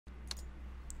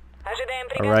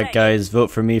Alright guys,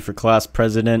 vote for me for class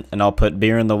president and I'll put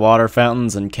beer in the water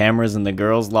fountains and cameras in the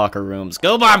girls' locker rooms.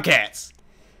 Go Bobcats!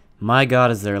 My god,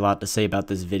 is there a lot to say about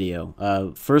this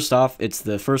video. First off, it's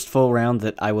the first full round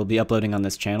that I will be uploading on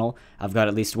this channel. I've got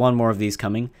at least one more of these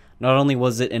coming. Not only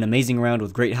was it an amazing round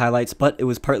with great highlights, but it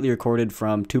was partly recorded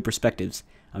from two perspectives.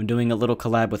 I'm doing a little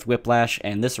collab with Whiplash,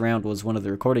 and this round was one of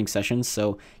the recording sessions,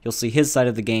 so you'll see his side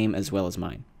of the game as well as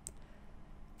mine.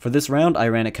 For this round, I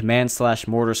ran a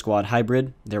command/mortar squad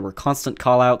hybrid. There were constant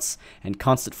callouts and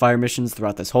constant fire missions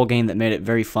throughout this whole game that made it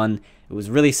very fun. It was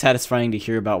really satisfying to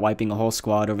hear about wiping a whole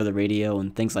squad over the radio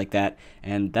and things like that,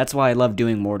 and that's why I love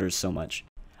doing mortars so much.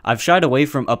 I've shied away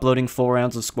from uploading full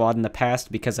rounds of squad in the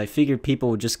past because I figured people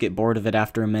would just get bored of it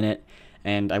after a minute,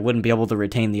 and I wouldn't be able to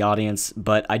retain the audience,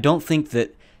 but I don't think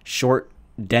that short,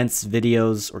 dense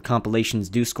videos or compilations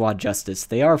do squad justice.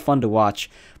 They are fun to watch,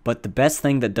 but the best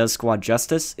thing that does squad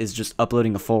justice is just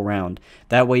uploading a full round.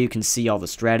 That way you can see all the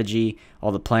strategy,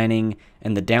 all the planning,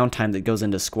 and the downtime that goes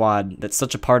into squad. That's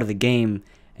such a part of the game,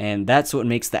 and that's what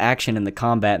makes the action and the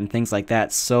combat and things like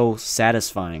that so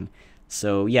satisfying.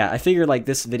 So yeah, I figure like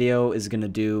this video is going to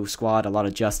do squad a lot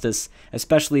of justice.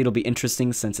 Especially it'll be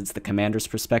interesting since it's the commander's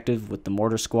perspective with the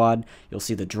mortar squad. You'll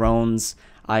see the drones,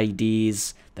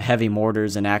 IEDs, the heavy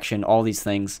mortars in action, all these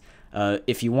things.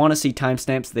 If you want to see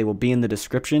timestamps, they will be in the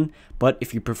description, but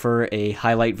if you prefer a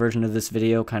highlight version of this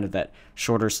video, kind of that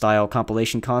shorter style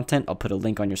compilation content, I'll put a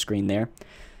link on your screen there.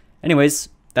 Anyways,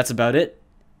 that's about it.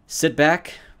 Sit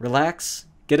back, relax,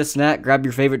 get a snack, grab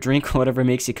your favorite drink, whatever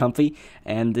makes you comfy,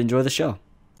 and enjoy the show.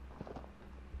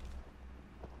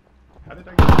 How did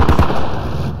I get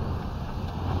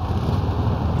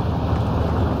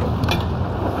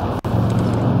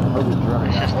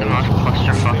This is the most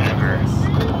clusterfuck ever.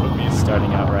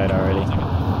 Starting out right already.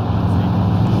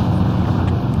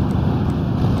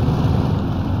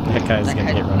 That guy's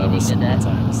gonna get run over so many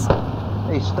times.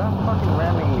 Hey, stop fucking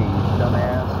ramming me, you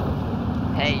dumbass.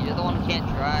 Hey, you're the one who can't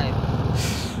drive.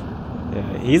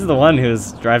 Yeah, he's the one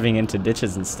who's driving into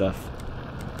ditches and stuff.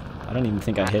 I don't even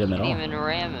think I hit him at all. You didn't even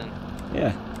ram him.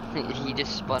 Yeah. He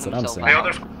just spun That's what I'm himself saying. Hey, out.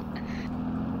 others.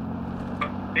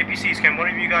 APCs, can one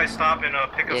of you guys stop and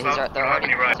pick us Yeah, up? We don't have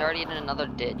any rides. he's already in another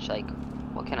ditch, like,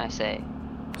 what can I say?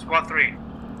 Squad 3,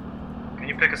 can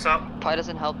you pick us up? Probably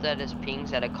doesn't help that his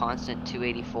ping's at a constant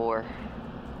 284.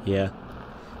 Yeah.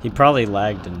 He probably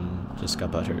lagged and just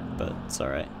got butthurt, but it's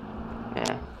alright.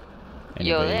 Yeah.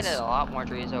 Yo, they Anyways. added a lot more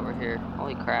trees over here.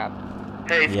 Holy crap.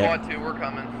 Hey, Yeah. Squad 2, we're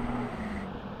coming.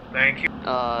 Thank you.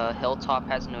 Hilltop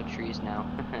has no trees now.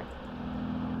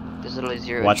 There's literally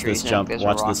zero Watch trees this now. jump, There's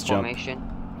watch a rock this jump. formation.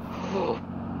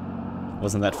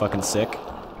 Wasn't that fucking sick?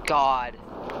 God.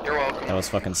 You're welcome. That was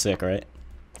fucking sick, right?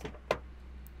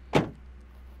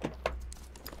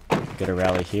 Get a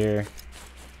rally here.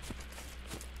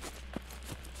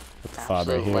 Put the fob right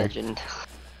Absolute here. legend.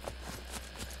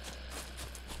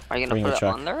 Are you gonna Bring the put it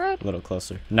truck on the road? a little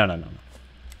closer. No.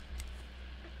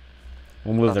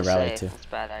 We'll move the rally too. That's a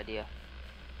bad idea.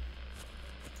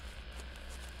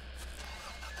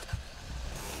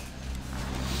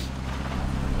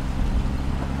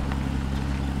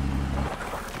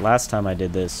 Last time I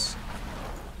did this,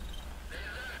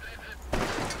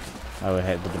 I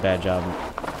did a bad job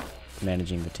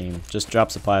managing the team. Just drop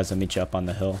supplies and meet you up on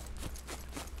the hill.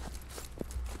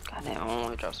 God damn, I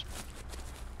only drops.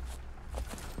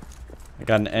 I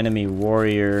got an enemy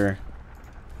warrior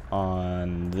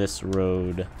on this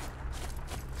road.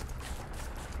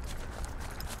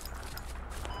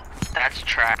 That's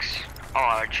tracks. A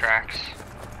lot of tracks.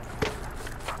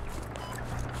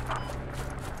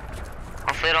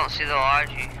 Hopefully I don't see the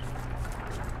lodge.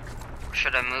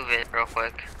 Should I move it real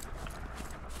quick?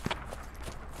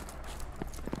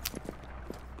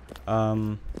 They're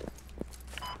I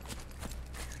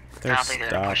don't think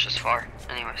they're gonna push stopped. this far.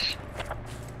 Anyways.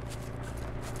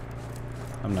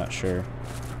 I'm not sure.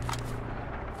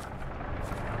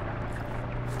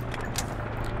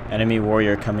 Enemy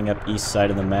warrior coming up east side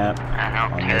of the map I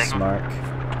know. on Here they this go. mark.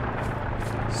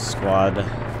 Squad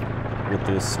with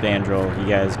the spandrel. You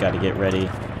guys got to get ready.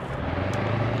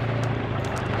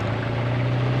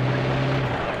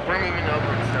 We're moving over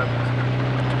to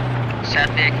 7.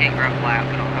 Sadly, I can't grab flat.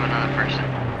 We don't have another person.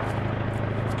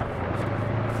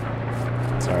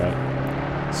 It's alright.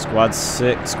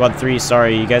 Squad 3,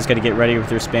 sorry, you guys got to get ready with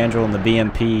your spandrel and the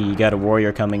BMP. You got a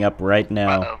warrior coming up right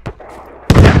now. Uh-oh.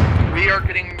 We are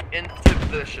getting into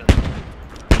position.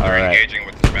 They're Alright. engaging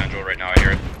with the spandrel right now, I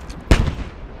hear it.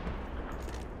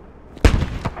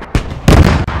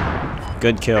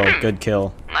 Good kill, good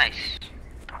kill. Nice.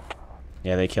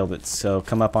 Yeah, they killed it. So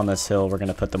come up on this hill. We're going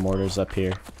to put the mortars up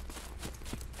here.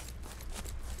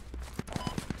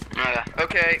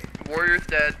 Okay, warrior's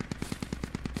dead.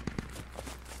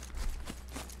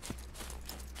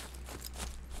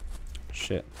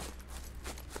 Shit.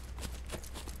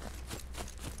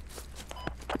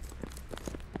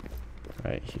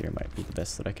 Right here might be the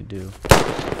best that I could do.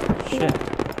 Shit.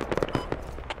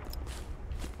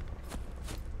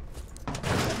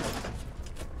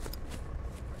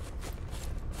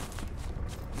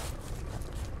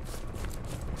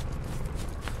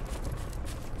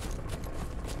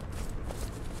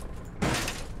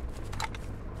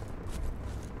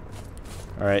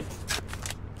 Alright.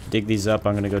 Dig these up.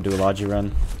 I'm gonna go do a logi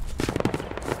run.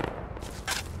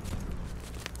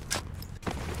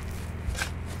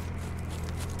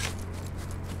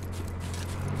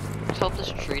 Let's hope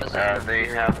this tree doesn't. They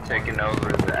have taken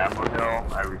over the ammo hill.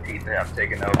 I repeat, they have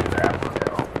taken over the ammo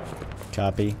hill.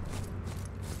 Copy.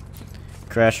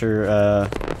 Crasher,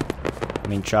 I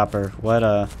mean Chopper, what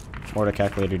mortar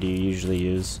calculator do you usually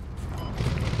use?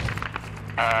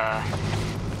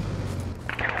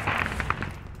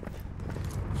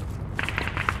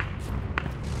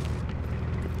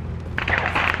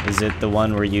 Is it the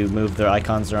one where you move the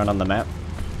icons around on the map?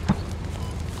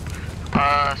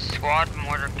 Squad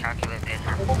mortar calculator.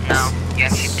 No, you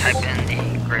actually type in the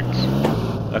grids.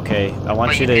 Okay, I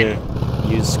want you to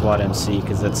use squad MC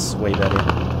because that's way better.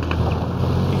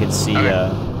 You can see, you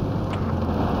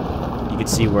can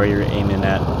see where you're aiming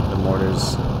at the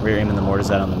mortars, where you're aiming the mortars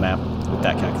at on the map with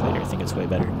that calculator. I think it's way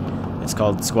better. It's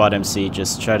called squad MC.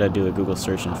 Just try to do a Google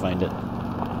search and find it.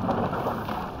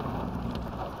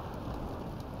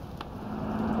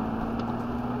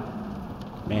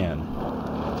 Man,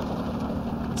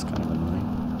 that's kind of annoying.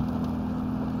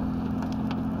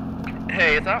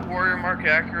 Hey, is that warrior mark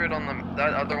accurate on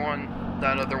that other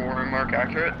warrior mark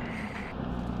accurate?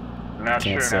 Not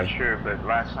Can't sure, say. not sure, but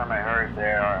last time I heard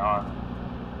they are on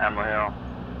ammo hill.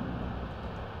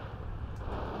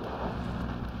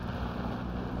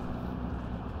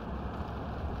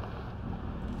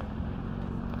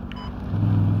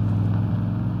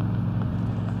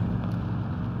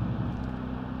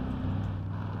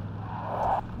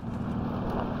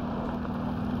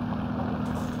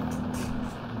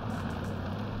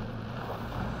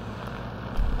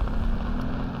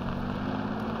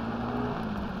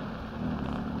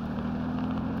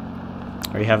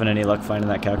 Are you having any luck finding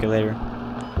that calculator?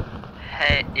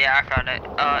 Hey, yeah, I found it.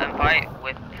 Invite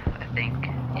Whip, I think.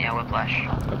 Yeah, Whiplash.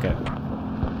 Okay.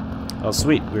 Oh,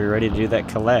 sweet. We're ready to do that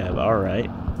collab. Alright.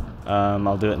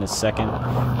 I'll do it in a second.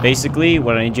 Basically,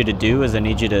 what I need you to do is I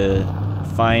need you to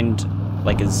find,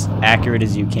 like, as accurate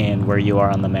as you can where you are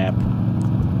on the map.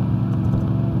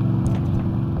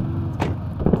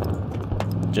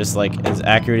 Just, like, as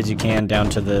accurate as you can down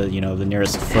to the, you know, the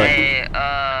nearest foot. Hey,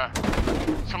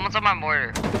 someone's on my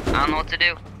mortar. I don't know what to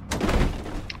do.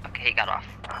 Okay, he got off.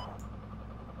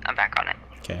 I'm back on it.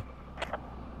 Okay.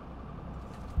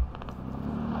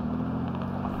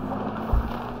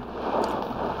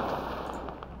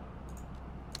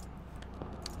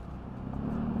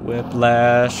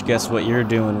 Whiplash, guess what you're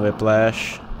doing,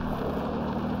 Whiplash?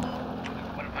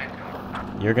 What am I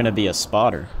doing? You're gonna be a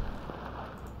spotter.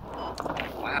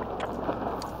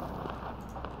 Wow.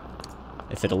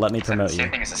 If it'll let me promote you.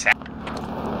 Same thing as a sack.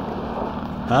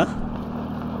 Huh?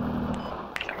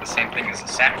 The same thing as a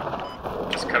sack.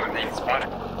 Just code name spotter.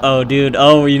 Oh, dude.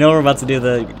 Oh, you know we're about to do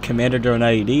the Commander Drone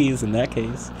IEDs in that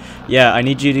case. Yeah, I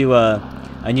need you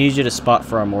to spot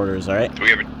for our mortars, alright? Do we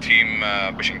have a team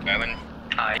wishing island?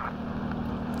 Hi.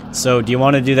 So, do you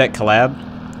want to do that collab?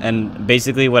 And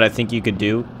basically what I think you could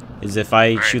do is if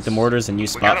I shoot the mortars and you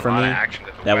spot for me,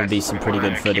 that would be some pretty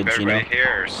good footage, you know?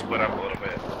 Here, or split up a little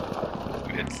bit.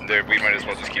 It's there. We might as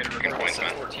well just keep taking points,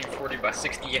 man. 1440 by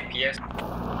 60 FPS.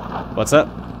 What's up?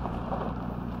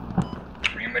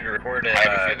 Remember to record I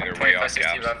have a feeling they're way off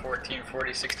 2560 by gaps.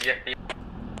 1440 60 FPS.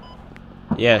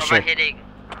 Yeah, What sure. am I hitting?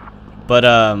 But,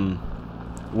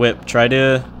 Whip,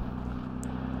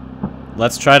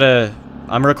 let's try to,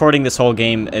 I'm recording this whole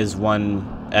game as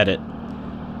one edit.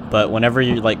 But whenever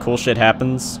you, like, cool shit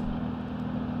happens,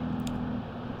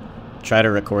 try to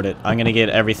record it. I'm gonna get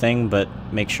everything, but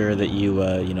make sure that you,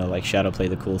 you know, like, shadow play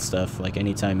the cool stuff. Like,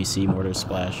 anytime you see mortar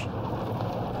splash.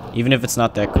 Even if it's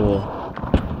not that cool,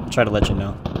 I'll try to let you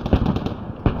know.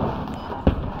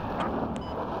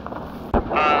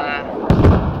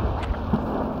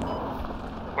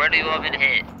 Where do you want me to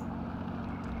hit?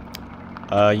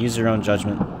 Use your own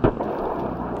judgment.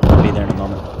 I'll be there in a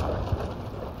moment.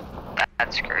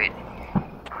 That's great.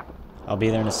 I'll be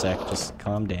there in a sec. Just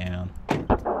calm down. I'll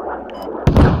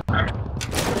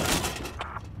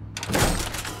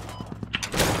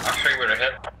show you where to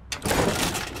hit.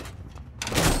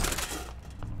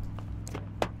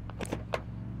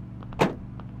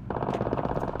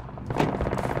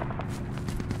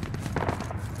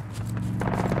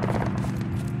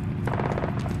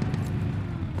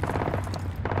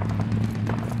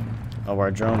 Oh, our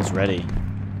drone's ready.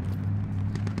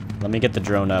 Let me get the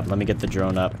drone up. Let me get the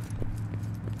drone up.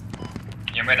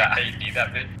 You made a IED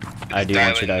that bit? I do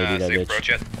want you to ID that safe bitch. approach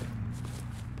yet?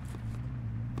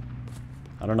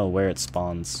 I don't know where it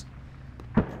spawns.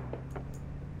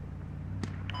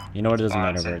 You know what? It doesn't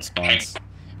matter where it spawns.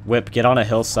 Whip, get on a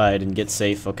hillside and get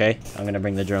safe, okay? I'm gonna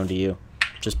bring the drone to you.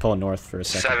 Just pull north for a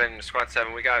second. Squad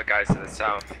 7, we got guys to the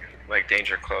south. Like,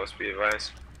 danger close, be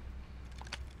advised.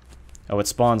 Oh, it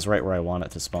spawns right where I want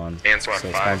it to spawn. And SWAT So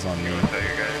it 5, spawns on me. tell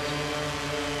your guys.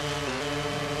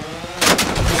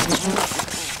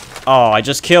 Oh, I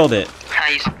just killed it.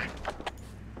 Nice.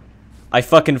 I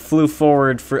fucking flew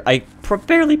forward for... I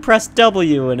barely pressed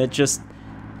W and it just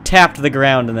tapped the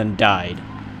ground and then died.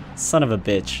 Son of a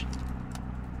bitch.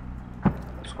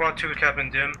 Squad 2 Captain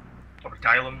Dim. Or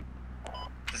Dylan.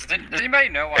 Does anybody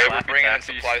know why Hey, we're Laughing bringing in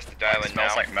Taffy's supplies to Dylan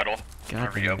smells now. like metal God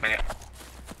whenever you damn open it?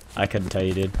 I couldn't tell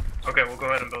you, dude. Okay, we'll go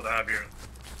ahead and build a hab here.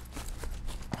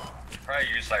 Probably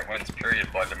use like Wind's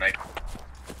period blood to make.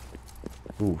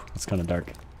 Ooh, that's kind of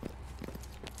dark.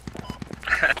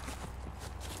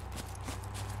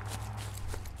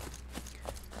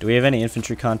 Do we have any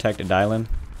infantry contact to dial him?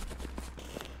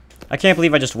 I can't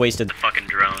believe I just wasted the fucking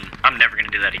drone. I'm never gonna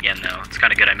do that again, though. It's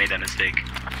kind of good I made that mistake.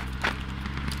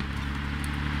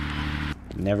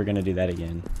 Never gonna do that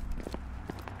again.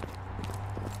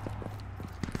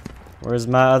 Where's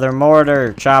my other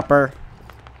mortar, Chopper?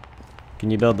 Can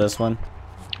you build this one?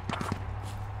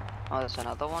 Oh, there's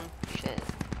another one? Shit.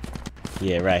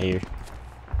 Yeah, right here.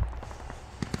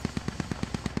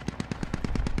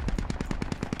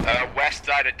 West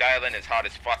side of Dylan is hot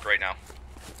as fuck right now.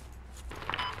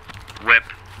 Whip,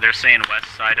 they're saying west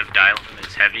side of Dylan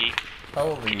is heavy.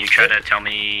 Holy Can you try to tell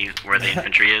me where the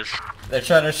infantry is? They're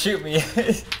trying to shoot me.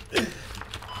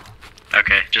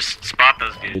 Okay, just spot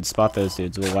those dudes. Dude, spot those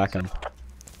dudes. We'll whack them.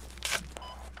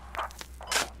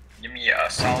 Give me a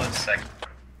solid second.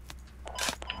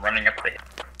 Running up the hill.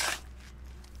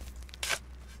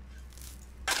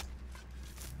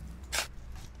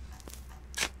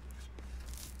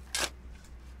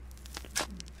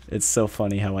 It's so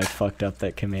funny how I fucked up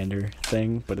that commander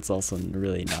thing, but it's also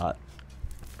really not.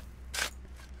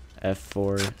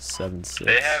 F476.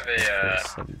 They have a,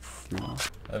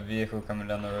 F473. A vehicle coming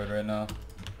down the road right now.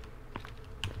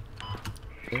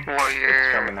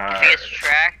 Warrior, if it's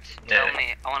tracked, tell Yeah.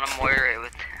 me. I want to mortar it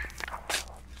with.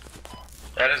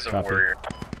 That is a Copy. warrior.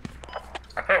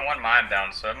 I put one mine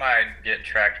down, so it might get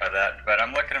tracked by that. But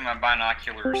I'm looking at my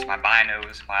binoculars, my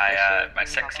binos, my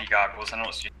sexy goggles. I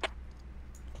don't see.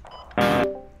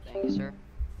 Thank you, sir.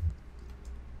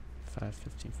 5,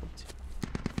 15, 14.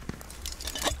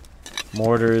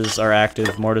 Mortars are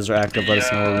active. Mortars are active. Let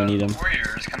us know where we need them.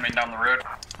 Warriors coming down the road.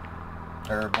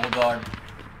 Or bulldog.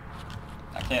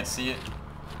 I can't see it.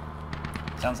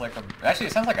 Sounds like a. Actually,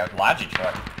 it sounds like a Logi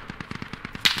truck.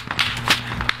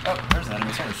 Oh, there's the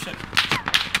enemies. Holy shit.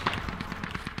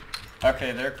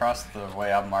 Okay, they're across the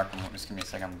way. I'll mark them. Just give me a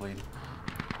second. I'm bleeding.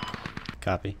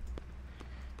 Copy.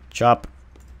 Chop.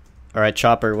 Alright,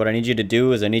 Chopper, what I need you to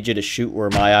do is I need you to shoot where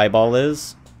my eyeball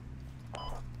is.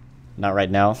 Not right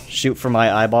now. Shoot for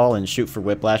my eyeball and shoot for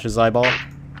Whiplash's eyeball.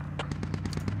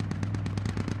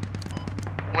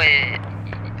 Wait,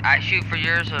 I shoot for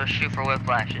yours or shoot for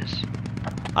Whiplash's?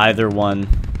 Either one.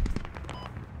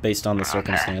 Based on the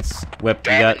circumstance. Whip,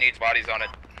 you Dylan got... needs bodies on it.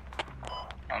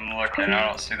 I'm looking. I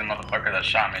don't see the motherfucker that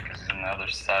shot me because he's on the other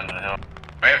side of the hill.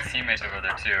 We have teammates over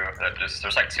there too. That just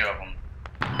there's like 2 of them.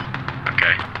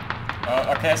 Okay.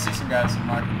 Okay, I see some guys. I'm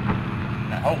marking.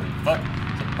 Holy fuck.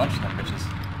 There's a bunch of them bitches.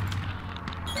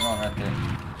 They're going right there.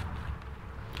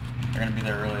 They're gonna be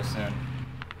there really soon.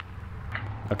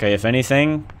 Okay, if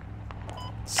anything,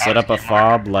 set up a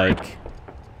fob like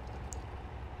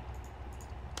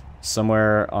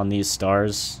somewhere on these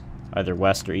stars, either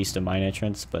west or east of mine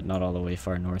entrance, but not all the way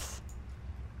far north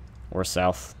or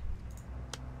south.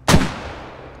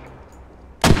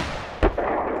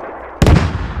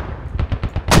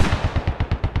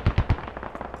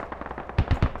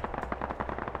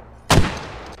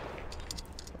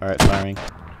 Alright, firing.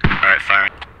 Alright,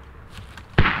 firing.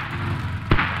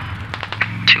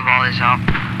 2 volleys out.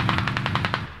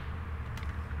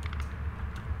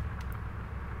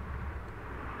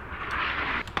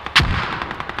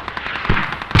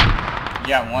 You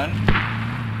got one.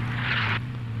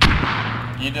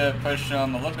 You need to push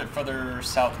them a little bit further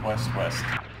southwest west.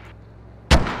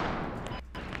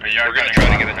 We're gonna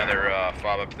try to get another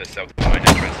fob up to the south mine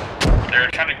entrance.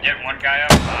 They're trying to get one guy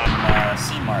up.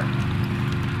 C mark.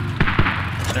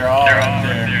 They're all right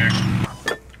there.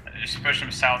 Just push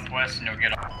them southwest and you'll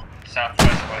get them.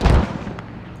 Southwest west.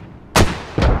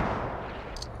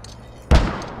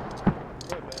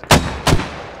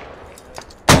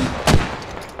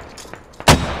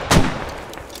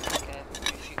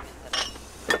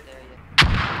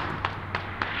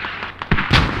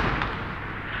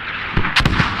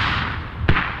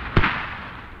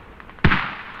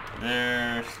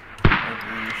 there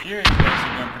over here. You guys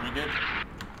are doing pretty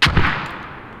good.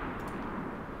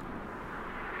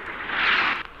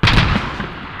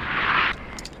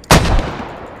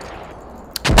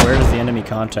 Where does the enemy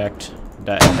contact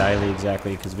Diley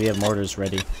exactly? Because we have mortars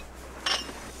ready.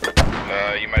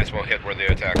 You might as well hit where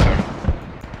the attacks are.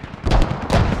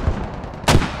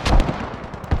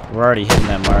 We're already hitting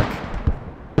that mark.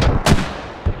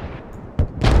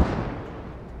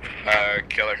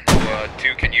 Killer.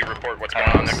 2, can you report what's going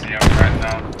on there? Right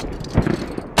now.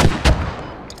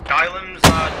 Dylan's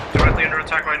directly under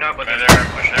attack right now, but There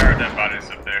are dead bodies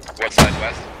up there. What side,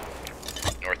 west?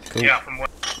 North. Cool. yeah, from what?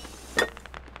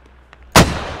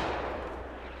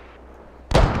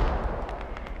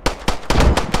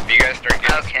 If you guys start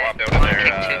getting Okay. swapped out of there,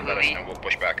 Kick two, let us Louis. know. We'll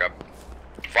push back up.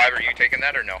 5, are you taking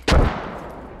that or no?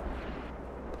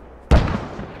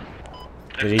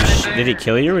 Did he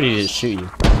kill you or did he just shoot you?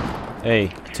 Hey,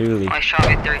 Thule. I shot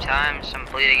me 3 times. I'm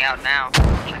bleeding out now.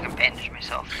 Wish I can bandage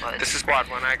myself, but This is squad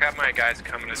 1. I got my guys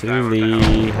coming to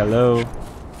Thule, hello.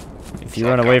 If you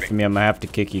run away from me, I'm gonna have to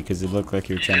kick you because it looked like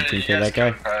you were trying to team kill that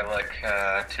guy. Probably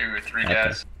like 2 or 3 Okay.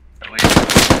 guys at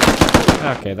least.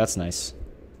 Okay, that's nice.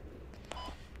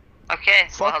 okay.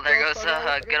 Well, there goes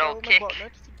a good old kick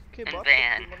and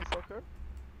ban.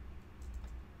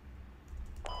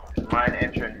 Mine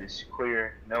entrance is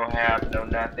clear. No half, no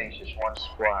nothing. Just one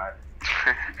squad.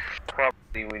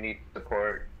 Probably we need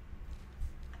support.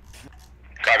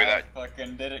 Copy that. I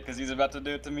fucking did it because he's about to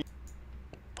do it to me.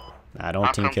 Nah, don't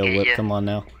I'll team come kill get Whip. ya. Come on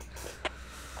now.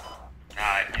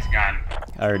 He's gone.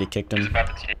 I already kicked He's him. about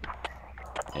to team.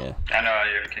 Yeah. I know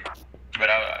you kicked, but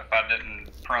if I didn't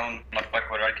prone,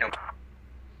 motherfucker, I'd kill him.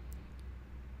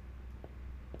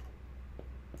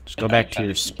 Just go back to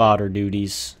your spotter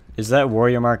duties. Is that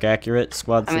warrior mark accurate,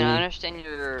 squad I mean, 3? I understand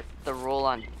the rule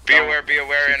on. Be aware,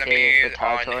 TK enemy the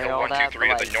territory on and hill all 1, 2, that, 3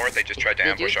 but, to the north. They just tried to the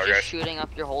ambush dude our just guys. shooting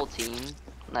up your whole team,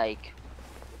 like,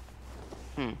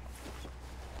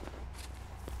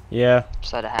 Yeah.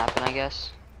 just let it happen, I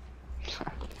guess.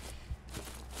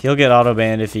 He'll get auto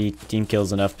banned if he team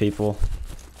kills enough people.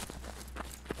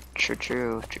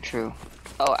 True.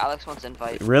 Oh, Alex wants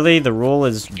invite. Really, the rule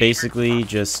is basically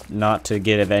just not to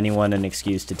give anyone an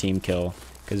excuse to team kill.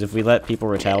 Because if we let people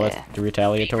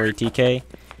retaliatory TK,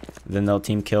 then they'll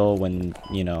team kill when,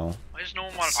 you know, Why does no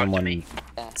one want to talk to someone me?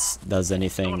 does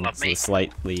anything love me.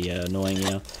 slightly annoying, you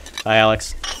know. Hi,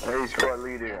 Alex. Hey, squad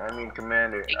leader. I mean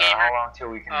commander. Hey, gamer. How long till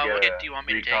we can What get hit do you want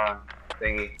me to take? recon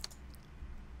thingy?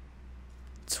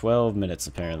 12 minutes,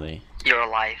 apparently. Your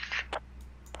life.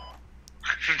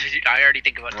 I already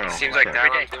think about Oh, it. Seems like every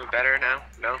Dylan's day. doing better now.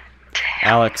 No?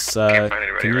 Alex, Can't find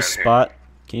anybody can you around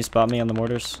here. spot me on the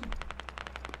mortars?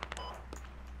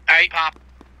 Alright, Pop.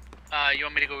 You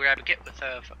want me to go grab a kit with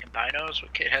fucking binos?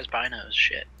 What kit has binos?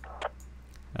 Shit.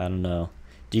 I don't know.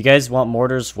 Do you guys want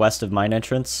mortars west of mine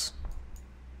entrance?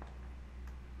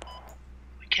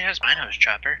 What kit has binos,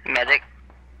 Chopper? Medic.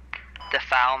 The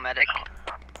foul medic.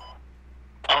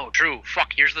 Oh, true.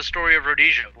 Fuck, here's the story of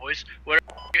Rhodesia, boys. What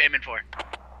are you aiming for?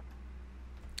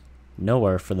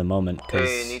 Nowhere for the moment, Hey,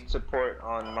 because... need support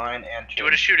on mine entrance. Do you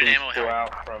want to shoot an Please ammo go hill?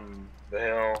 out from the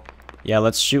hill. Yeah,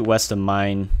 let's shoot west of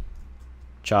mine.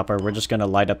 Chopper, we're just gonna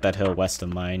light up that hill west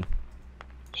of mine.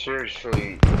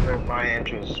 Seriously, my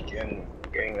entrance getting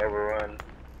overrun.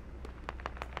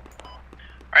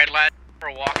 Alright, lad, for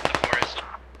a walk in the forest.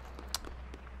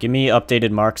 Give me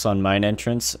updated marks on mine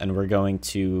entrance, and we're going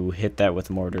to hit that with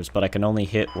mortars, but I can only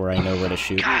hit where I know where to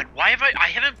shoot. God, why have I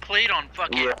haven't played on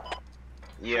fucking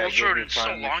Yeah, Full Road in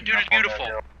so long, dude, it's beautiful.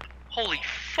 Holy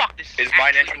fuck, this Is is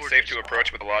mine actually entrance safe gorgeous. to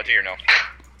approach with the lodgy or no?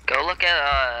 Go look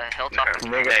at Hilltop.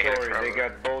 Negatory, they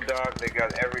got Bulldog, they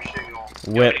got every single.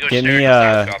 Whip, go give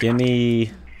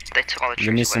me They took all the trees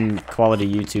give me away. some quality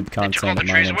YouTube They took all content the at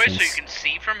mine trees away so you entrance. can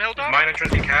see from Hilltop? Is mine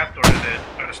entrance capped or is it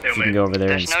a You stalemate? can go over there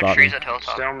and There's no spot trees me. at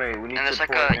Hilltop. Stalemate, we need And there's like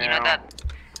support a, you know now. that,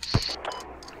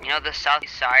 you know the south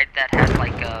side that has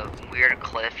like a weird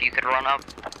cliff you could run up?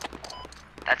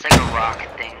 That's like a rock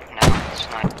thing. No, it's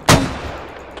not.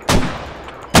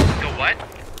 Go what?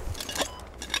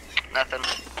 Nothing.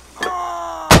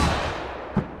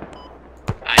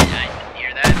 I didn't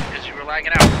hear that because you were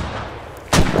lagging out.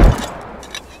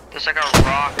 There's like a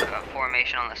rock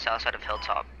formation on the south side of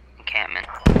Hilltop encampment.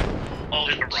 Oh,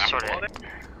 there's a rock Sorta. wall there?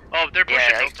 Oh, they're pushing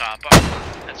Yeah, like- Hilltop.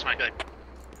 Oh, that's not good.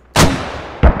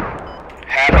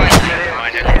 Have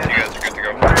mine entrance, you guys are good to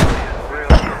go.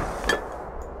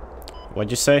 What'd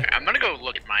you say? I'm gonna go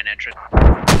look at mine entrance.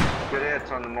 Good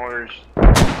hits on the mortars.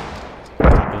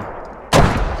 Copy.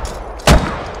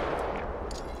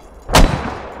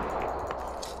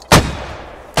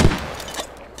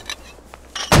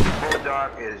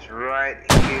 dock is right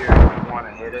here. If you want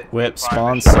to hit it. Whip,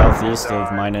 spawn southeast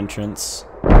of mine entrance.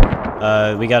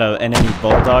 We got an enemy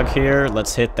bulldog here.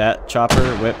 Let's hit that chopper.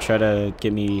 Whip, try to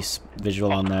get me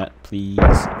visual on that, please.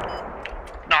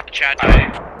 Not the Chad.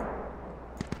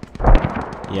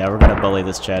 Yeah, we're gonna bully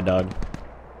this Chad dog.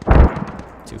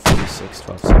 246,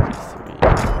 1273.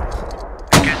 Guys,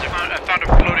 I found a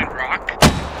floating rock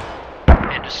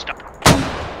and a stump.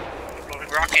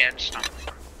 Floating rock and stump.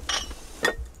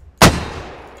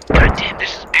 God damn,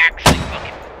 this is actually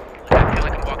fucking. I feel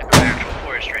like I'm walking through an actual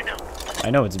forest right now. I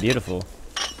know, it's beautiful.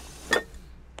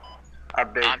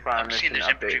 Update fire I'm seeing mission. there's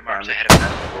infantry Update marks fire ahead of me.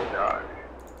 mission. Bulldog.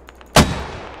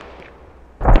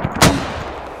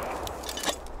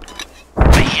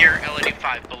 I hear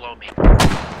LNU5 below me.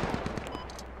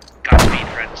 Godspeed,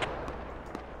 friends.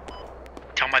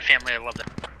 Tell my family I love them.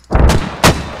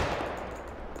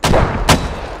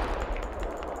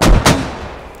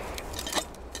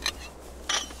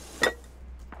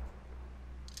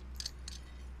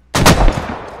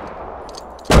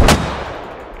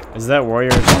 Is that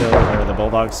warrior still, or the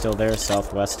bulldog still there,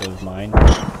 southwest of mine?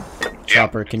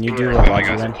 Chopper, can you do a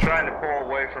lodger in? Trying to pull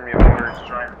away from your mortars.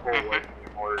 Trying to pull away from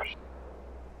your mortars.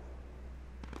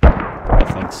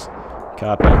 Thanks.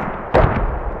 Copy.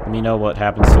 Let me know what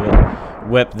happens to it.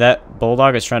 Whip, that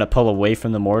bulldog is trying to pull away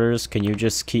from the mortars. Can you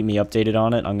just keep me updated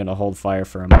on it? I'm gonna hold fire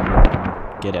for a moment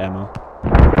and get ammo.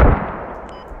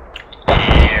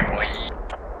 Yeah, boy.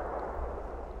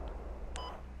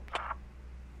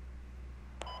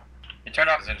 He turned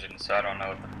off his engine, so I don't know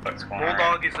what the fuck's going on.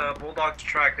 Bulldog is Bulldog's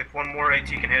tracked. If one more AT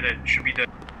can hit it, should be dead.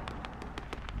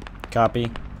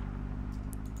 Copy.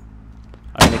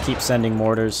 I'm gonna keep sending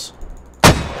mortars.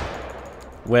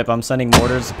 Whip, I'm sending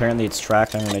mortars. Apparently it's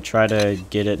tracked. I'm gonna try to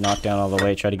get it knocked down all the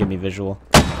way. Try to give me visual.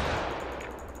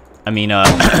 I mean,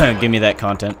 give me that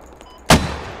content.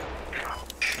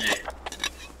 Yeah.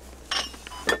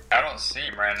 I don't see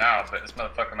him right now, but this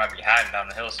motherfucker might be hiding down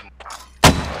the hill somewhere.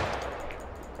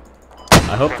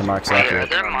 I hope the mark's Are accurate.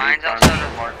 there mines outside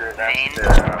of Marker, main?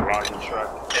 that's the logging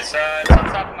truck. It's on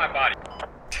top of my body.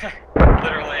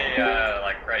 Literally,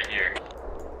 like right here.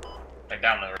 Like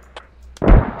down the road.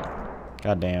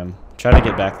 God damn. Try to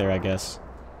get back there, I guess.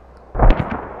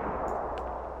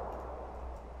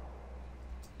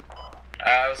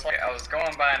 I was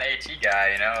going by an AT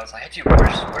guy, you know. I was like, hey dude,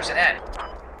 where's it at?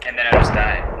 And then I just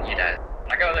died. He died.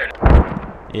 I go there.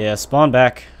 Yeah, spawn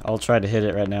back. I'll try to hit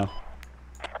it right now.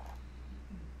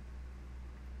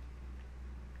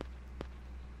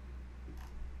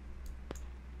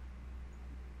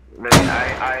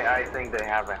 I think they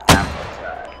have a half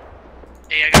side.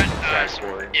 Hey, I got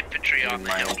some infantry on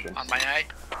the hill, on my eye.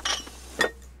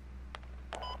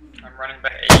 I'm running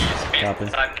back. Hey, Copy.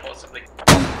 inside impulsively.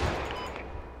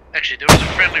 Actually, there was a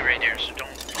friendly right there, so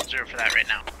don't zero for that right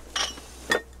now.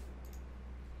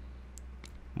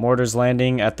 Mortars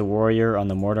landing at the warrior on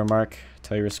the mortar mark.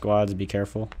 Tell your squads, be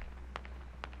careful.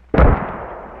 I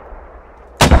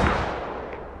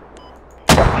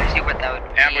see what that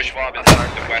would be. Ambush mob is to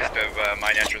the west of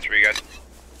mine entrance for you guys.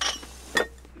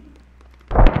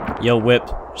 Yo, Whip,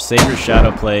 save your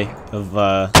shadow play of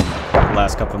the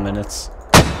last couple minutes.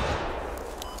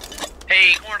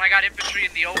 Hey, Horn, I got infantry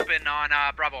in the open on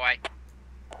Bravo I.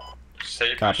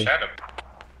 Save Copy. my shadow.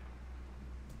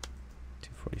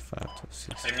 245,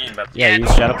 260. What do you mean by that? Yeah, use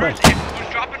those shadow play. mortars, if who's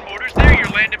dropping mortars there, you're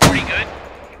landing pretty good.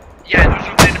 Yeah, those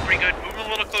are landing pretty good. Move a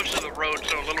little closer to the road,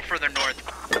 so a little further north.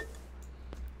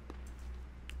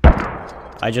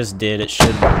 I just did. It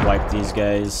should wipe these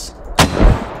guys.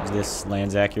 If this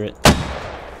lands accurate.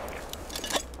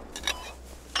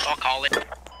 I'll call it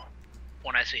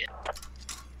when I see it.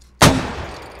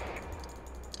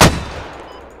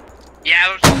 Yeah,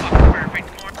 those are fucking perfect,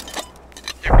 Horn.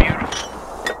 They're beautiful.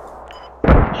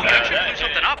 Oh, you actually blew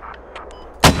something up.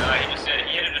 No, he just he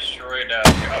hit a destroyed. Oh,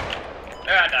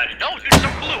 yeah, I died. No, dude,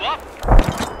 something blew up.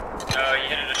 No, he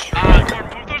hit a destroyed. Horn,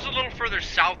 move those a little further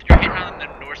south. You're hitting on the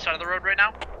north side of the road right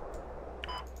now.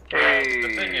 Hey,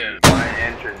 The thing is, my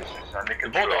entrance is under the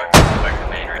control. bulldog is like the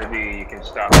main right. Maybe you can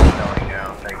stop shelling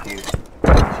now. Thank you.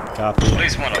 Copy. At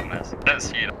least one of them is. That's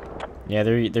he. Yeah,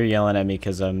 they're yelling at me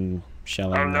because I'm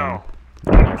shelling Oh no.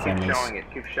 their Keep families. showing it.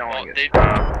 Keep showing Well, it. they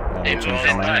changed moved my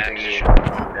in mind. that. Down here.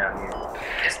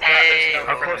 Hey,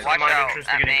 How close is watch mine out entrance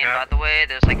to at getting main, by capped? the way.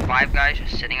 There's like 5 guys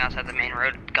just sitting outside the main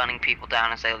road, gunning people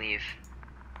down as they leave.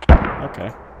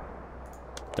 Okay.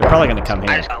 They're probably gonna come I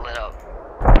here. just got lit up.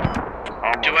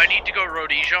 Almost. Do I need to go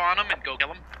Rhodesia on them and go kill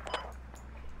them?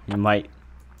 You might.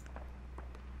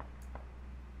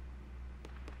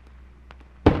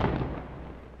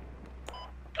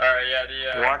 Alright,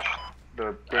 yeah, Watch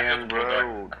the damn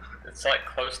road. It's like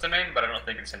close to main, but I don't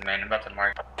think it's in main. I'm about to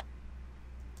mark.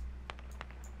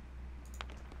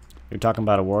 You're talking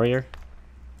about a warrior?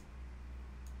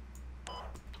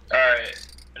 Alright,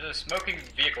 there's a smoking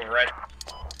vehicle right,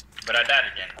 but I died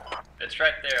again. It's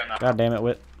right there on the. God damn it,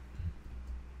 Whip.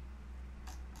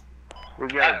 We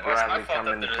got a Well, it's my Bradley fault that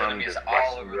coming there's from enemies the all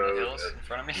west over road the hills in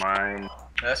front of me. Mine,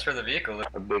 That's where the vehicle is.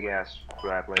 a big ass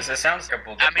Bradley. It sounds like a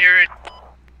bulldog. I'm hearing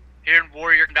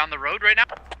warrior down the road right now.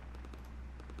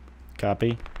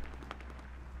 Copy.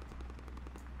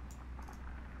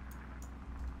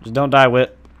 Just don't die,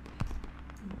 Whip.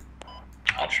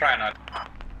 I'll try not.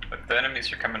 But the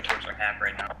enemies are coming towards my camp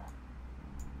right now.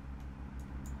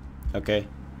 Okay.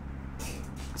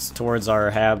 It's towards our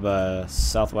hab,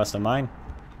 southwest of mine.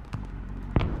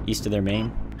 East of their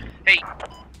main. Hey,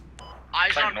 eyes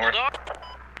It's like on north. Bulldog.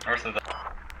 North of the.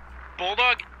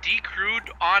 Bulldog decrewed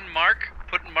on Mark.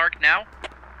 Putting Mark now.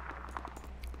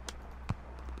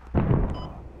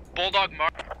 Bulldog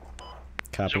Mark.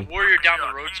 There's Copy. a warrior down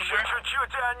the road somewhere.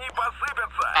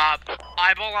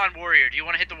 Eyeball on warrior. Do you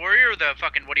want to hit the warrior or the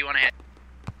fucking? What do you want to hit?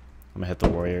 I'm gonna hit the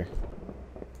warrior.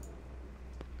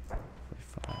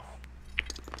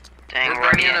 Dang, We're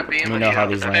we're bringing in a in. beam. Let me know how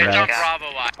these land It's on out.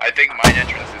 Bravo eye. I think mine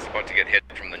entrance is about to get hit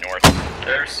from the north.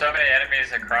 There's so many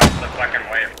enemies across the fucking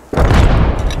way.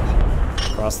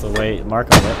 Across the way. Mark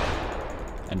them, Whip.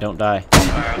 And don't die.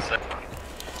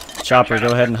 So Chopper,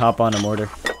 go ahead and hop on a mortar.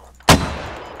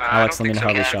 Alex, let me know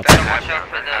how these shots are. Watch out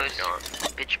for those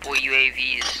bitch boy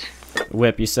UAVs.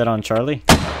 Whip, you said on Charlie?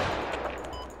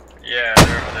 yeah,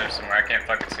 they're over there somewhere. I can't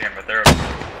fucking see them, but they're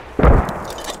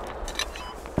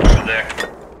over there.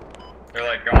 They're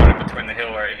like going in between the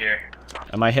hill right here.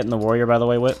 Am I hitting the warrior, by the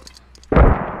way, Whip?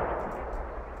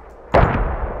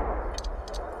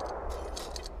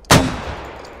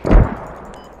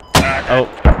 Oh,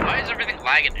 Why is everything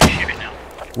lagging to shit right now?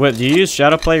 Whip, do you use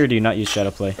shadow play or do you not use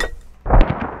shadow play? Yeah,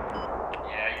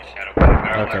 you shadow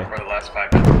play. Okay. For the last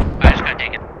 5 minutes. I just gotta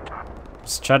take it.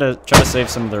 Just try to save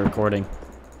some of the recording.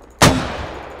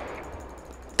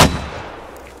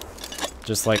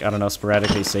 Just like, I don't know,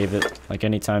 sporadically save it. Like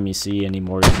anytime you see any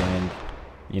mortars land,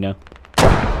 you know?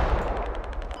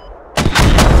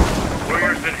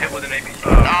 Warrior's been hit with an AP.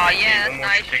 Oh yeah, that's one more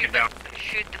nice. should take it down.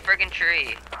 Shoot the friggin'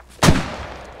 tree.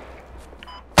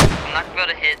 I'm not gonna be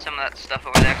able to hit some of that stuff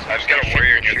over there. 'Cause I'm I've just got gonna a shoot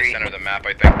warrior the near the tree. center of the map,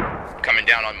 I think. Coming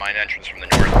down on mine entrance from the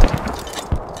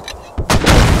north.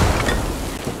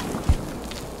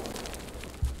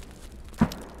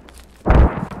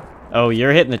 Oh,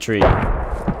 you're hitting the tree. Yeah.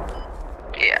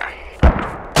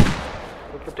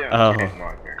 Look at that Oh, hit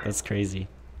marker. that's crazy.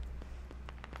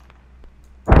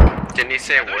 Didn't he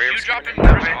say a warrior You was dropping coming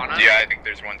in? mortars on us? Yeah, I think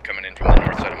there's one coming in from the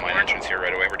north side of mine entrance here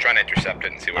right away. We're trying to intercept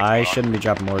it and see what's I going on. shouldn't be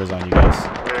dropping mortars on you guys.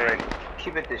 Alright,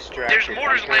 keep it distracted. There's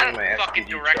mortars I'm turning landing my fucking SPG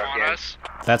direct truck on in. us.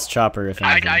 That's Chopper, if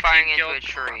anything. I Firing team into a killed.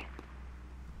 tree.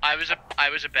 I was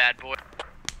a bad boy.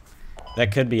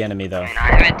 That could be enemy, I though. mean,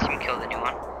 I haven't team killed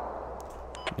anyone.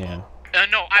 Yeah.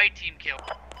 No, I team killed.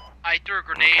 I threw a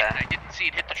grenade Okay. and I didn't see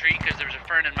it hit the tree because there was a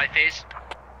fern in my face.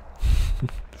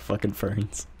 Fucking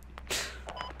ferns.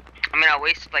 I mean, I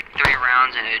wasted like 3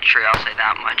 rounds in a tree, I'll say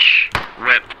that much.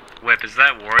 Whip, is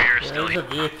that warrior still There's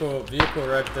a vehicle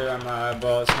right there on my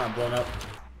eyeball. It's not blown up.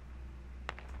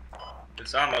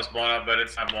 It's almost blown up, but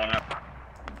it's not blown up.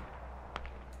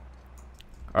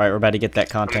 Alright, we're about to get that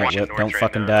I'm content, watching Whip. north Don't right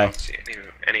fucking now. I die. don't see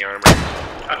any armor.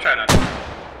 I'll try not to.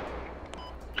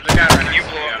 There's a guy right Can next you to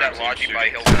blow me, up I that don't see lodgy him by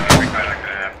shooting, Hill? so they're probably not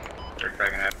gonna happen. They're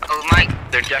probably gonna happen. Oh,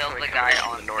 Mike They're killed definitely the guy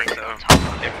coming on from the north, the though.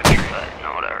 top of it, Infantry. but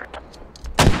no, whatever.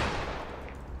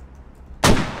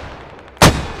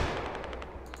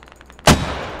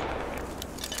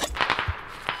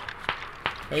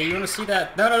 Hey, you wanna see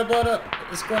that? No, blow it up.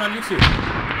 It's going on YouTube.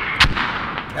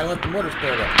 Gotta let the mortars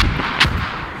blow it up.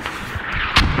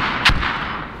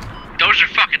 Those are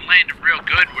fucking landing real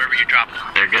good wherever you drop them.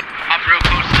 They're good. I'm real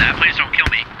close to that. Please don't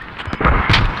kill me.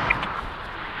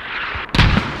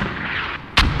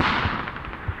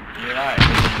 You're right.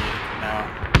 Now.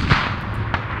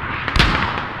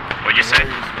 What'd you say?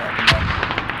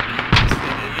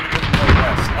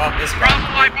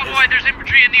 Bravo eye, there's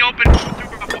infantry in the open.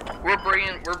 We're bringing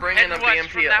Heading a west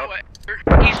from BMP that up. way.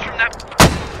 East from that.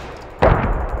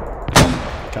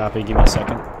 Copy, give me a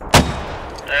second.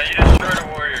 Yeah, you destroyed a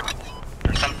warrior.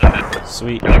 Or something.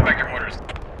 Sweet. You look like your mortars.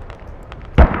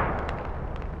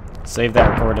 Save that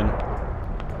recording.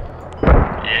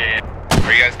 Yeah.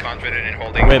 Are you guys confident in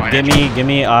holding Whip, mine give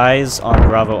me eyes on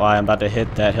Bravo Eye. I'm about to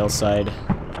hit that hillside.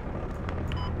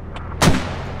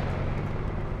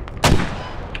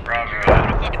 Bravo.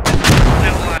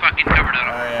 Fucking covered up.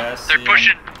 Oh yeah, I see They're 'em.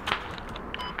 pushing.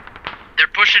 They're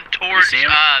pushing towards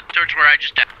towards where I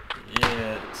just died.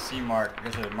 Yeah, C mark.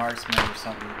 There's a marksman or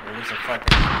something. Or there's a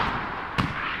fucking.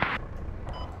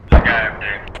 The guy up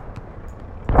there.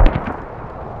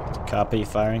 Copy,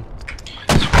 firing.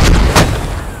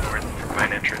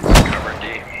 Main entrance, cover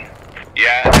D.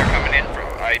 Yeah, they're coming in from.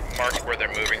 I marked where they're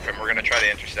moving from. We're gonna try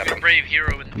to intercept them. Brave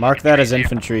hero. Mark that as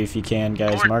infantry if you can,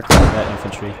 guys. Mark that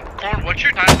infantry. Corn, what's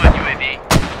your time on UAV?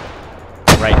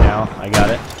 Right now, I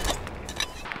got it.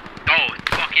 Oh,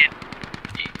 fucking.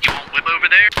 You won't whip over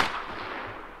there?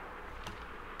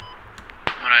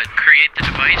 I'm gonna create the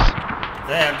device.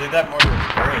 Damn, dude, that mortar was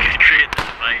great. Create the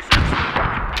device, that's the...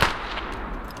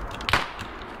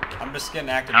 I'm just getting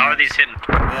active. How are these hitting?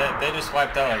 They just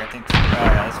wiped out, like, I think. Oh,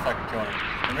 yeah, that's fucking killing them.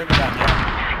 They're moving down here.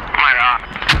 Oh my god.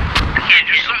 They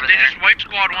just wiped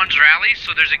squad 1's rally,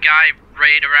 so there's a guy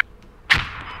right around.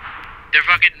 They're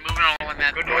fucking moving along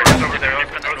that door. Over there, on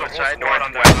the north side,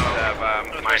 northwest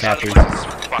of my Copy.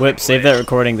 Whip, save that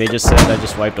recording. They just said I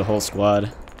just wiped a whole squad.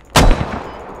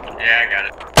 Yeah, I got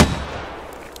it.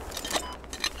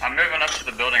 I'm moving up to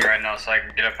the building right now so I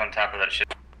can get up on top of that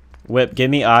shit. Whip, give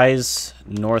me eyes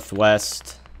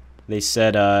northwest. They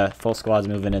said full squad's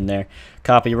moving in there.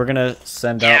 Copy, we're gonna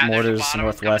send out mortars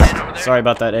northwest. Sorry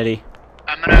about that, Eddie.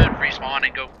 I'm gonna respawn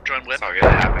and go join Whip. It's all good, it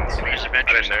happens. I Use didn't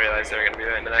adventures. realize they were gonna be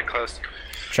that close.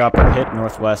 Chopper hit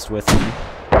northwest with me.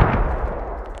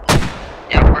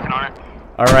 Yeah, I'm working on it.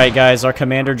 Alright guys, our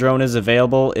commander drone is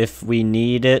available. If we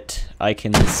need it, I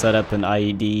can set up an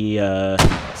IED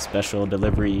special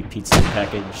delivery pizza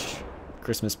package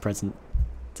Christmas present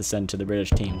to send to the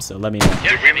British team, so let me know.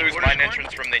 Did we lose mine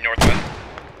entrance from the northwest?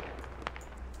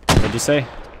 What'd you say?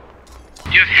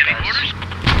 Do you have heavy mortars?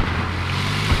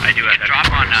 I do have heavy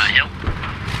drop on hill.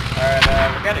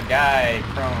 Alright, we got a guy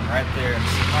prone right there in C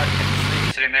mark in the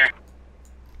tree. Sitting there.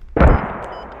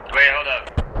 Wait, hold up.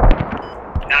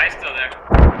 Nah, he's still there.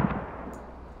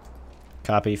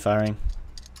 Copy, firing.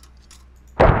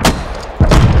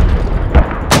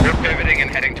 We're pivoting and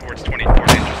heading towards 24 to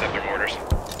intercept their mortars.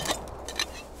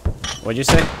 What'd you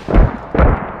say?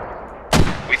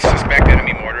 We suspect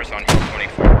enemy mortars on hill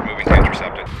 24. We're moving to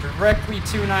intercept it. Directly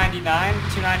 299,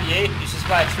 298. He's just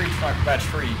by a tree trunk, by a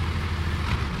tree.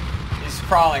 He's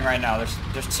crawling right now.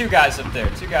 There's two guys up there.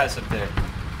 Two guys up there.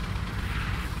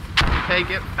 Hey,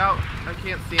 get out. I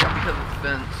can't see him because of the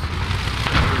fence.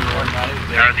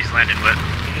 How are these landed with?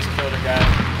 He just killed a guy.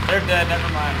 They're dead, never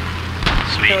mind.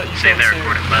 Sweet. Save that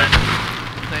recording, bud.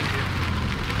 Thank you.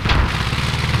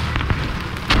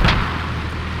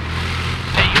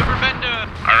 Hey, you ever been to...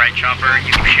 Alright, Chopper,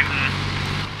 you keep shooting.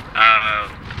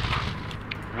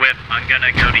 Whip, I'm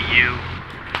gonna go to you.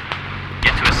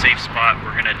 Get to a safe spot.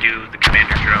 We're gonna do the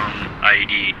commander drone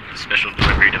IED special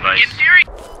delivery device. In theory,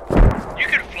 you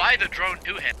can fly the drone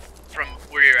to him from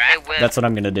where you're at. Hey, That's what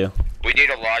I'm gonna do. We need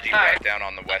a lodging right down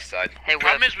on the west side. Hey, The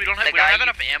problem is we don't have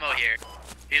enough ammo here.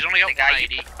 He's only got one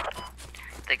IED.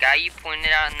 The guy you pointed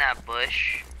out in that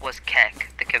bush was Keck,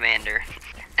 the commander.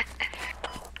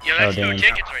 Yo, that's damn. 2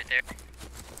 tickets right there.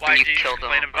 Why you did you killed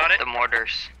him complain about it? the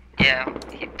mortars. Yeah,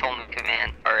 he told me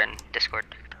in Discord.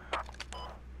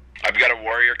 I've got a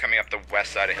warrior coming up the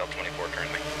west side of hill 24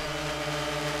 currently.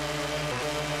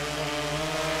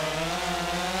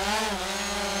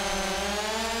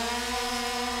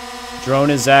 Drone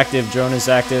is active,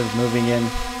 moving in.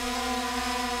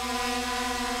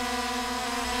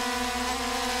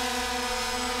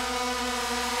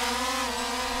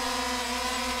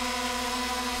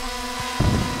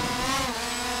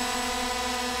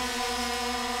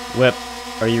 Whip,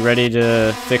 are you ready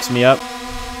to fix me up?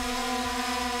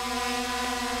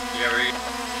 Yeah, we...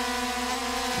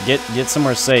 Get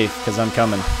somewhere safe, because I'm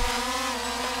coming.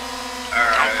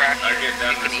 Alright, Don't crash. I get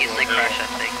down You this can easily little crash hill.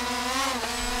 that thing.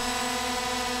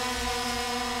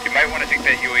 You might want to take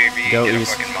that UAV Go and get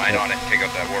east. a fucking mine on it and take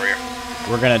out that warrior.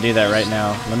 We're gonna do that right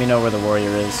now. Let me know where the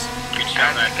warrior is. Reach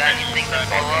down that Got canyon anything to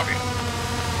side. blow up?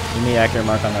 Give me accurate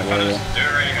mark on that I'll warrior. just do it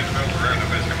right here in the middle of the road.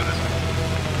 Nobody's coming this way.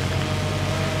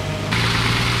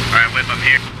 Alright, Whip, I'm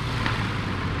here.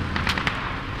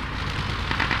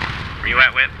 Where you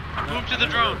at, Whip? Move to the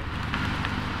drone.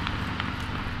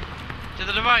 To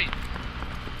the device.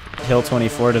 Hill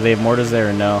 24, do they have mortars there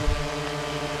or no?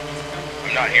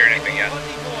 I'm not hearing anything yet.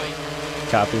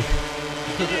 Copy.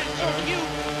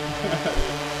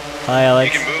 Hi,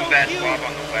 Alex. You can move that swab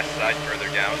on the west side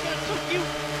further down.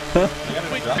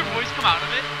 Wait, does your voice come out of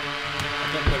it?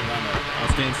 I can't put it on there.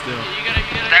 I'll stand still. You gotta.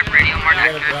 That radio mark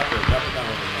I gotta accurate. drop it. Drop it down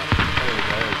over there. There we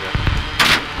go. There we go.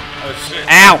 Oh shit.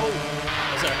 Ow!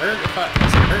 Does it hurt?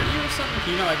 Does it hurt you or something?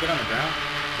 Can you not like get on the ground?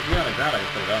 If you get on the ground, I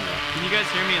can put it on there. Can you guys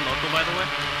hear me in local, by the way?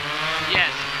 Yes.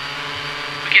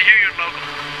 We can hear you in local.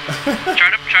 try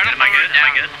to am I good? Am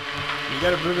I good? You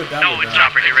gotta move it down. No, it's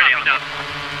Chopper, get ready on the boat.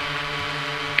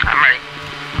 I'm ready.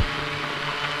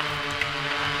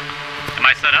 Am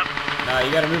I set up? Nah,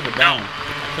 you gotta move it down.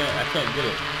 I can't get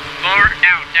it. Forward,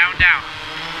 down.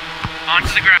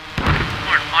 Onto the ground.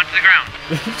 Forward, onto the ground.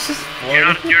 It's just You're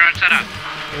not set up.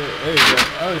 There you go.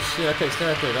 Oh shit, okay, stay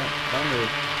right there. Don't move.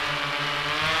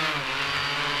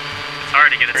 It's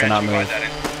hard to get it. To not move.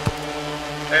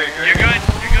 Hey, You're good.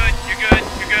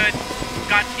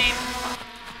 Got team.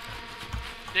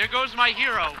 There goes my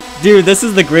hero. Dude, this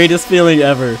is the greatest feeling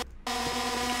ever.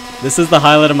 This is the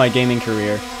highlight of my gaming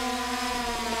career.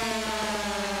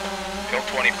 Hill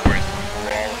 24 is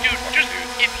Dude, just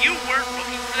if you weren't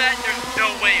looking for that, there's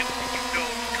no way it was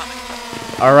coming.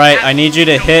 Alright, I need you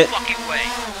to hit. Fucking way.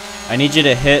 I need you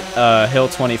to hit Hill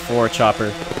 24,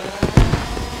 Chopper.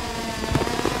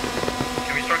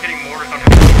 Can we start getting mortars on him?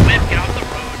 Whip, get off the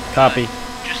road. Copy.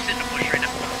 Just sit in the bush right now.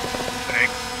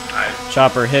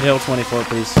 Chopper, hit Hill 24,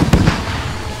 please. We're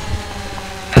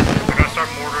gonna start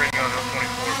mortaring on Hill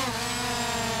 24.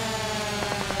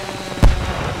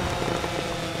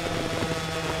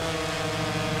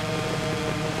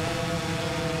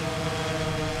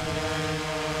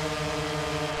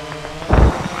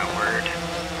 My word.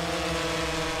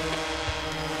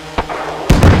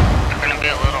 I'm gonna be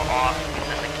a little off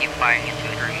because I keep firing into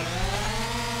a tree.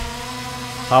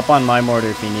 Hop on my mortar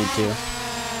if you need to.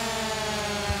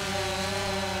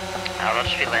 I'll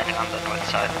just be landing on the north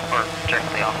side, or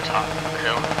directly on top of the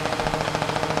hill.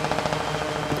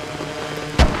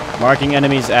 Marking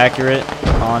enemies accurate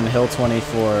on Hill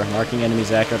 24. Marking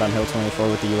enemies accurate on Hill 24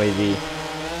 with the UAV.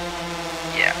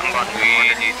 Yeah, I'm going to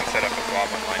We need to set up a bomb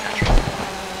on line entrance.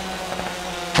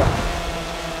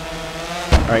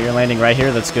 Alright, you're landing right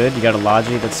here. That's good. You got a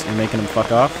Logi that's you're making them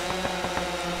fuck off.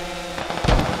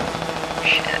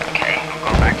 Shit, okay, I'm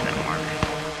going back to the mortar.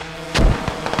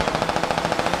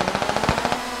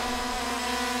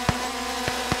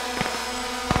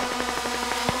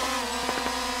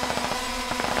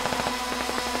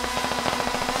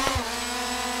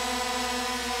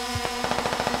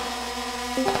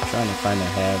 Trying to find a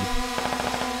hab.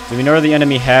 Do we know where the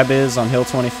enemy hab is on Hill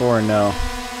 24 or no?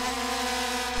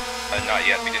 Not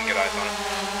yet, we didn't get eyes on it.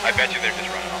 I bet you they're just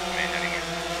running off the main anyway.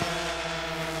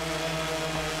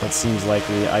 That seems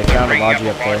likely. I found a Logi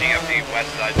up there. Up the west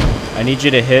side. I need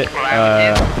you to hit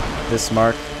this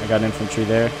mark. I got infantry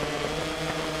there.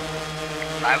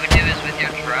 What I would do is with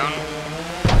your drone,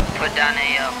 put down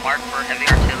a mark for heavy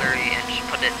artillery and just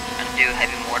put it and do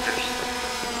heavy mortars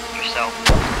yourself.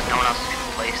 No one else is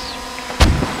in place.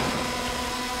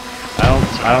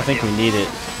 I don't think we need it.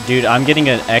 Dude, I'm getting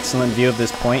an excellent view of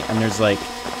this point and there's like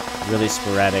really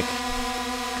sporadic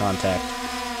contact.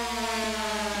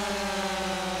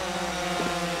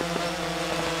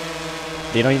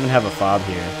 They don't even have a fob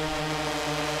here.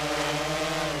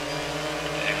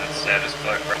 Damn, that's sad as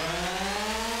fuck, bro.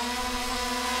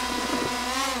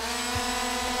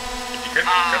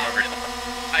 Come over.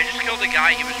 I just killed a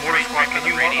guy. He was Mortar right squad, on can the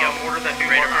you radio. mortar that new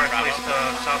Radar marker I Bravo. placed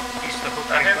southeast of Hill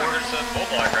I hear 24? there's a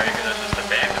bulldog right here that's just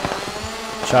abandoned.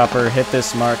 Chopper, hit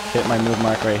this mark. Hit my move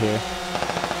mark right here.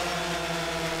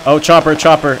 Oh,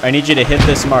 Chopper, I need you to hit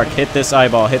this mark. Hit this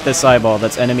eyeball. Hit this eyeball.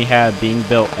 That's enemy hab being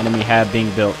built. Enemy hab being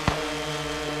built.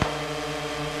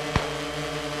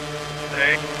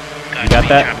 Hey. You got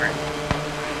that?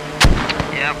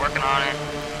 Yeah, working on it.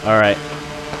 Alright.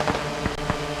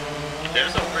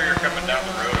 There's a warrior coming down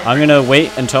the road. I'm gonna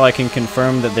wait until I can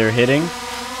confirm that they're hitting.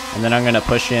 And then I'm gonna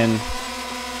push in.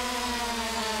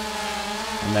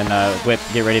 And then whip,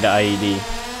 get ready to IED.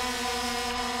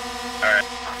 Alright.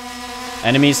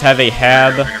 Enemies have a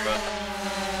hab. Over here, bud.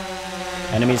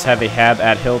 Enemies have a hab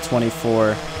at Hill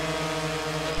 24.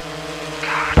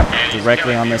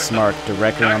 Directly on this mark.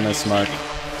 Directly on this mark. You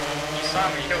saw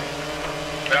me hill,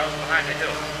 but I was behind the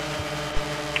hill.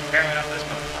 Apparently not this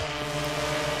one.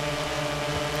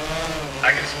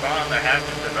 I can spawn on the half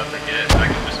if they're about to get it. I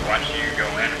can just watch you go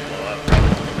in and blow up.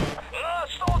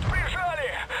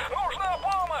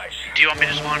 Do you want me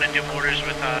to spawn and do mortars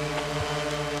with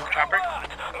Chopper?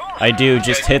 I do.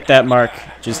 Just hit that mark.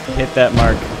 Just hit that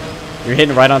mark. You're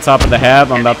hitting right on top of the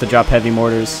hab. I'm about to drop heavy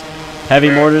mortars. Heavy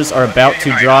mortars are about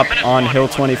to drop on Hill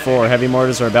 24. Heavy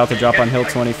mortars are about to drop on Hill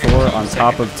 24 on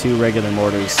top of 2 regular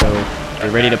mortars. So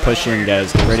get ready to push in,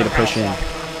 guys. Get ready to push in.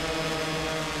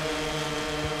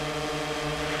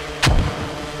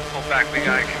 Hold back, we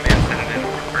got command sending in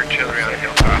artillery on the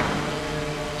hilltop.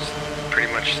 Just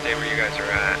pretty much stay where you guys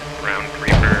are at, around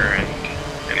Reaper and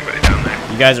anybody down there.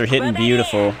 You guys are hitting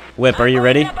beautiful. Whip, are you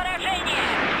ready?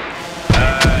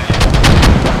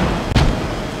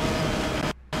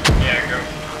 Yeah, go.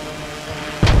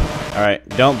 Alright,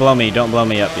 don't blow me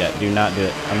up yet. Do not do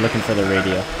it. I'm looking for the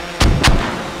radio.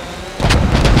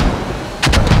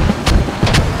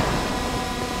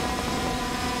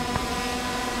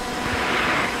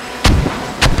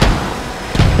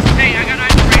 Hey, I got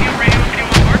eyes on radio,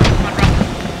 anyone mark? On route.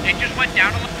 It just went down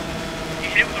a little. You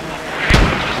hit it with a ball.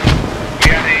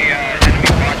 We have a enemy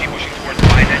Baji pushing towards the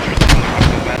mine entrance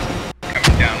from the west.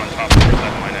 Coming down on top towards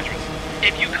that mine entrance.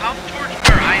 If you come towards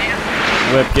where I am...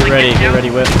 Whip, get ready,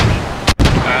 Whip.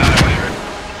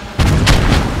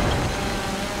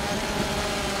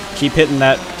 Keep hitting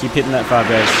that 5,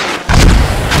 guys.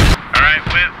 Alright,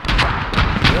 Whip.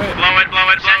 Blow it.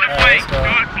 Wait,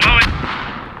 blow it.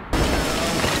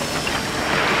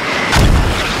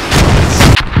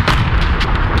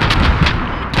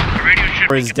 The radio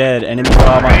should Is dead. Enemy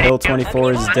bomb on hill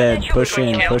 24 is dead. Push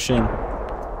in. Yo, everyone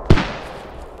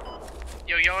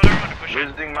to push in.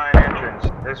 Losing mine entrance.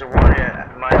 There's a warrior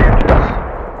at mine entrance.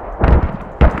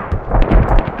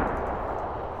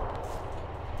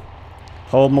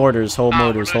 Hold mortars.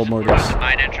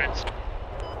 Mine entrance.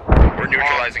 We're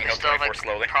neutralizing Hill 24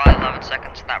 slowly. Probably 11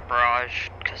 seconds to that barrage.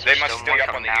 They must still be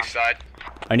up on the east side.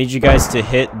 I need you guys to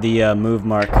hit the move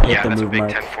mark. Hit the that's a move big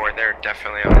mark. 10-4. They're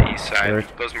definitely on the east side. Or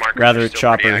Those markers rather are still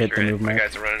chopper pretty hit the accurate. move My mark.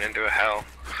 guys are running into a hell.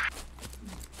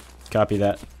 Copy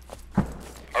that.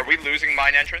 Are we losing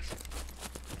mine entrance?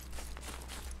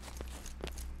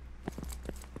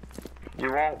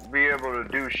 You won't be able to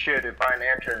do shit if mine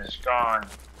entrance is gone.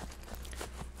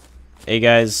 Hey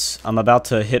guys, I'm about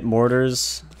to hit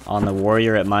mortars on the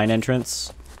warrior at mine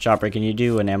entrance. Chopper, can you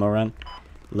do an ammo run?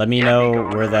 Let me know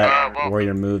where that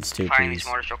warrior moves to, Firing please. these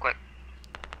mortars real quick.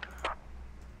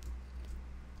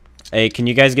 Hey, can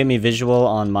you guys get me visual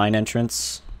on mine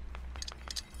entrance?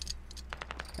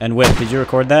 And Whip, did you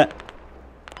record that?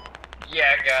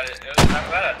 Yeah, I got it. I'm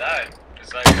glad I died.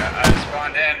 It's like I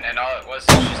spawned in and all it was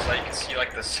just like you can see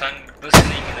like the sun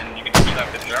glistening and then you can see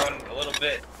like the drone a little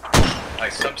bit,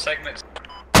 like some segments.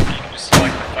 You can just see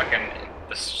like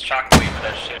the shockwave of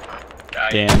that shit.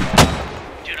 Damn.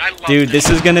 Dude, I love Dude, this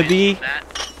is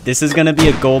gonna be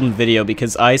a golden video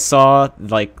because I saw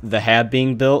like the hab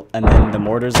being built and then the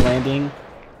mortars landing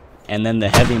and then the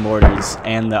heavy mortars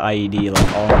and the IED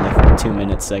like all in the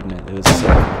 2-minute segment. It was so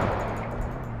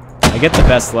I get the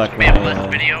best luck when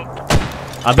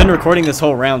I've been recording this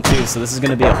whole round too, so this is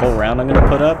gonna be a whole round I'm gonna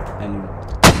put up, and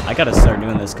I gotta start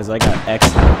doing this because I got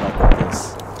excellent luck with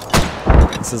this.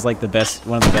 This is like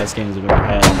one of the best games I've ever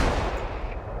had.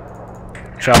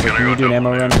 Chopper, can you do an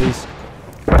ammo run, please?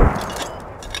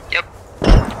 Yep.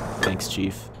 Thanks,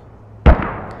 Chief.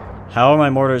 How are my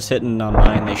mortars hitting on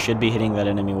mine? They should be hitting that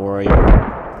enemy warrior.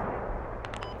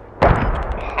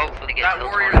 Hopefully get That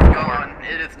warrior is gone.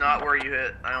 It is not where you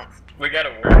hit. I don't. We got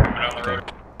a warrior coming down the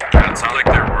road. It sounds like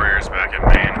their warriors back at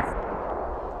main.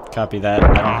 Copy that. I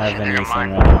don't have anything right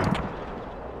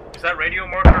now. Is that radio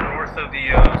marker north of the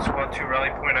squad 2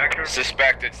 rally point accurate?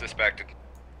 Suspected.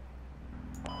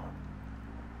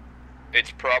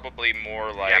 It's probably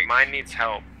more like... Yeah, mine needs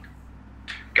help.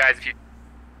 Guys, if you...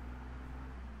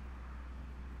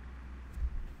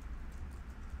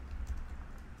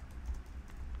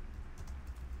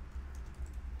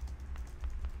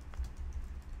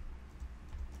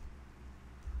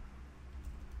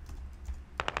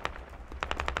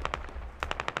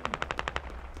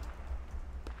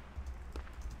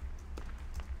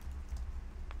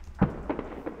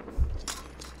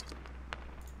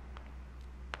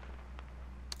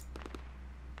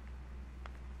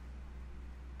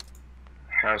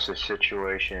 How's the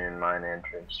situation in mine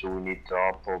entrance? Do we need to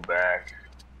all pull back?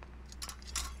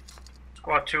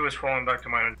 Squad 2 is falling back to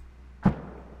mine.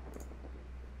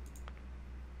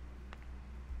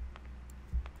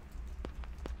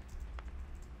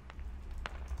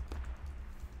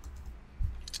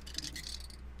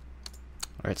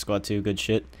 Alright, Squad 2, good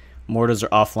shit. Mortars are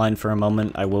offline for a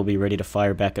moment. I will be ready to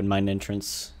fire back at mine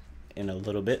entrance in a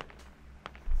little bit.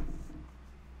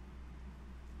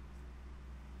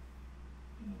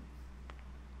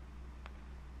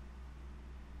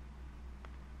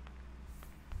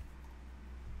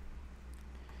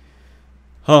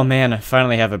 Oh man, I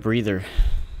finally have a breather.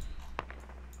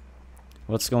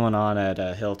 What's going on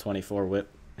at Hill 24, Whip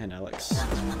and Alex?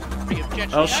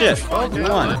 Oh shit! Oh, we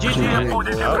won! GG,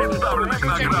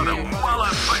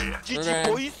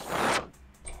 boys!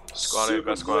 Squad A,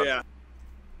 best squad.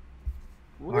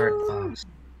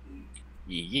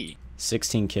 Yeah.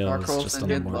 16 kills, just on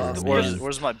the mortar.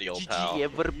 Where's my deal, pal?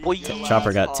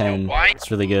 Chopper got 10. It's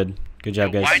really good. Good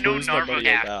job, guys. Why no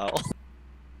Narva?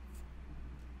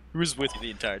 Who was with you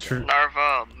the entire time?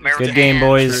 Narva, Good game,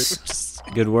 boys.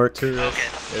 Good work. Okay.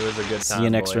 It was a good time. See you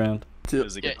next round. It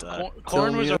was a good time.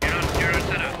 Corn was. You're on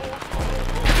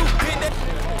setup.